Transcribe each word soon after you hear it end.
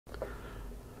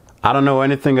I don't know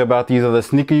anything about these other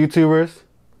sneaker YouTubers,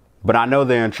 but I know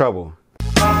they're in trouble.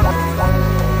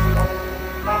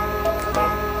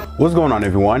 What's going on,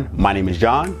 everyone? My name is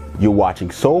John. You're watching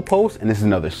Solepost, and this is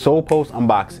another Solepost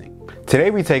unboxing.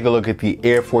 Today we take a look at the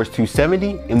Air Force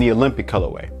 270 in the Olympic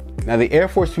colorway. Now, the Air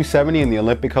Force 270 in the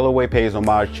Olympic colorway pays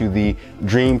homage to the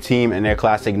Dream Team and their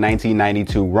classic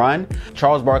 1992 run.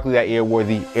 Charles Barkley that year wore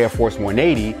the Air Force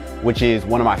 180, which is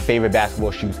one of my favorite basketball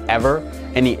shoes ever.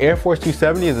 And the Air Force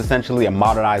 270 is essentially a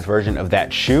modernized version of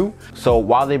that shoe. So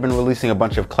while they've been releasing a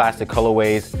bunch of classic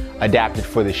colorways adapted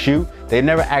for the shoe, they've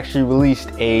never actually released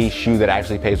a shoe that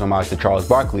actually pays homage to Charles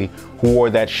Barkley, who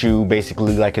wore that shoe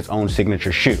basically like his own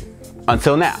signature shoe.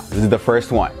 Until now, this is the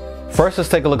first one. First, let's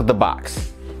take a look at the box.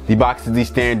 The box is the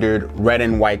standard red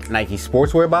and white Nike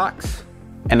sportswear box,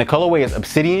 and the colorway is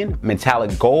obsidian,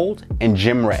 metallic gold, and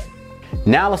gem red.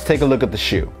 Now let's take a look at the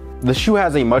shoe. The shoe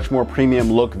has a much more premium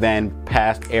look than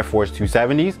past Air Force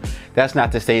 270s. That's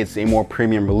not to say it's a more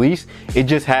premium release, it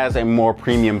just has a more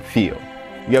premium feel.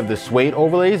 You have the suede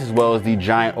overlays as well as the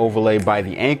giant overlay by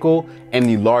the ankle and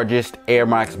the largest Air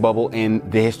Max bubble in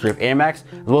the history of Air Max,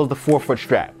 as well as the 4-foot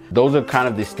strap. Those are kind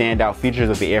of the standout features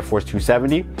of the Air Force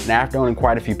 270. And after owning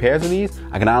quite a few pairs of these,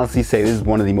 I can honestly say this is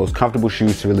one of the most comfortable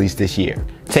shoes to release this year.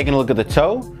 Taking a look at the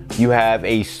toe, you have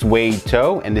a suede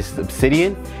toe, and this is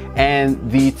obsidian. And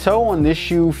the toe on this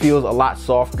shoe feels a lot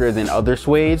softer than other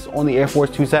suedes on the Air Force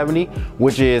 270,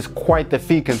 which is quite the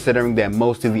feat considering that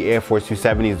most of the Air Force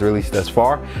 270s released thus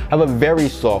far have a very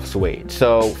soft suede.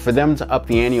 So for them to up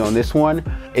the ante on this one,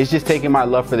 it's just taking my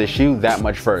love for the shoe that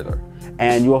much further.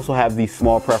 And you also have these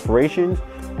small perforations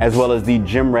as well as the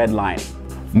gem red lining.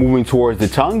 Moving towards the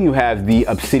tongue, you have the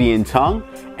obsidian tongue,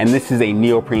 and this is a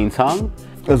neoprene tongue,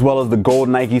 as well as the gold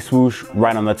Nike swoosh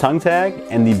right on the tongue tag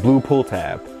and the blue pull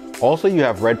tab. Also, you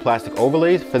have red plastic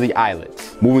overlays for the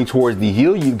eyelets. Moving towards the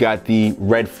heel, you've got the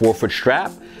red 4-foot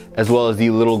strap, as well as the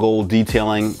little gold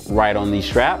detailing right on the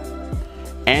strap.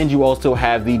 And you also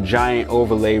have the giant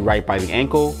overlay right by the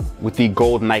ankle with the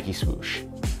gold Nike swoosh.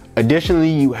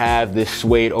 Additionally, you have this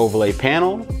suede overlay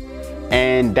panel,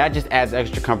 and that just adds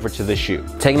extra comfort to the shoe.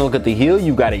 Taking a look at the heel,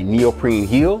 you've got a neoprene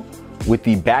heel with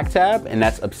the back tab, and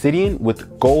that's obsidian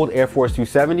with gold Air Force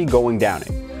 270 going down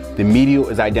it. The medial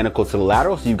is identical to the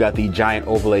lateral, so you've got the giant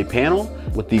overlay panel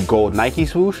with the gold Nike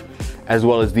swoosh, as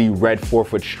well as the red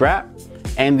 4-foot strap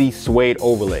and the suede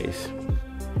overlays.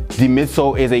 The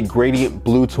midsole is a gradient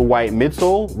blue to white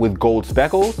midsole with gold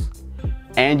speckles.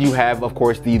 And you have, of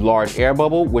course, the large air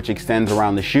bubble, which extends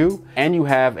around the shoe. And you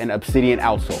have an obsidian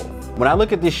outsole. When I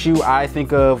look at this shoe, I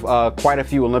think of quite a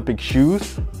few Olympic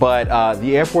shoes, but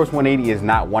the Air Force 180 is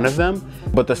not one of them.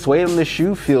 But the suede on this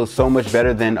shoe feels so much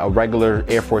better than a regular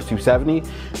Air Force 270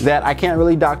 that I can't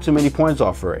really dock too many points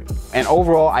off for it. And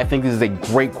overall, I think this is a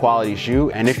great quality shoe.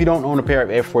 And if you don't own a pair of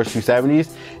Air Force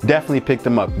 270s, definitely pick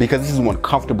them up because this is one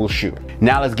comfortable shoe.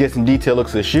 Now let's get some detailed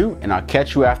looks of the shoe, and I'll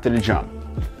catch you after the jump.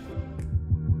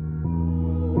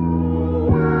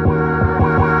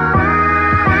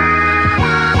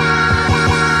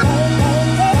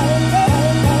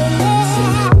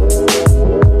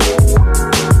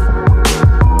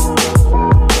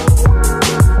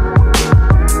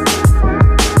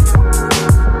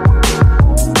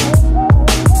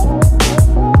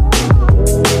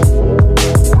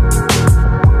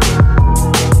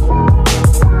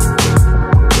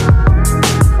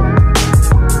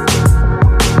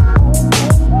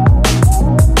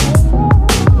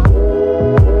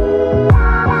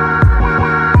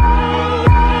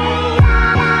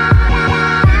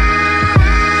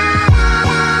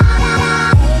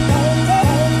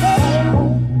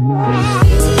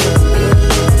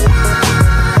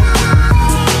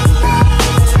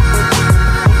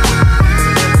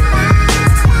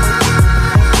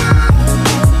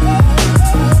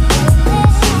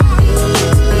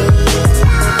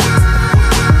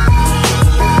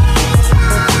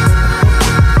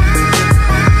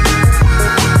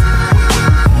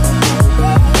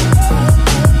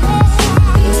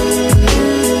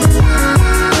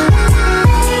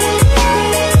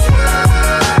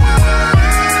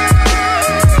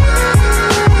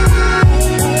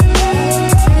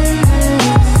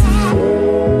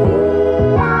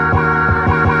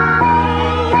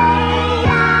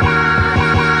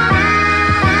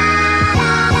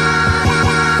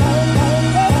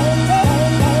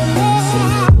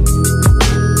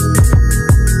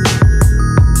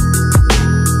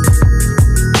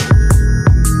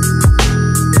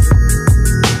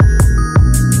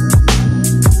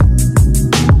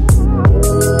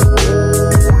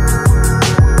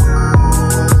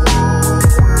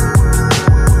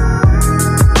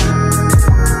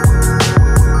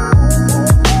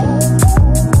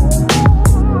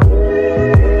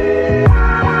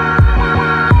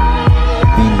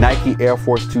 Air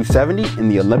Force 270 in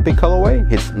the Olympic colorway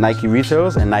hits Nike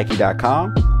retailers and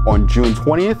Nike.com on June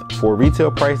 20th for a retail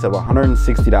price of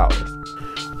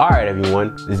 $160. Alright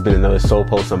everyone, this has been another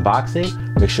Solepost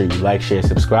unboxing. Make sure you like, share, and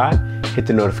subscribe. Hit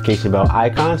the notification bell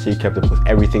icon so you're kept up with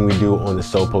everything we do on the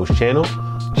Solepost channel.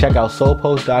 Check out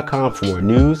solepost.com for more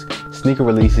news, sneaker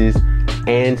releases,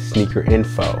 and sneaker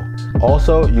info.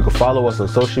 Also, you can follow us on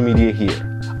social media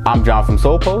here. I'm John from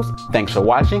Solepost. Thanks for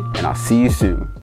watching, and I'll see you soon.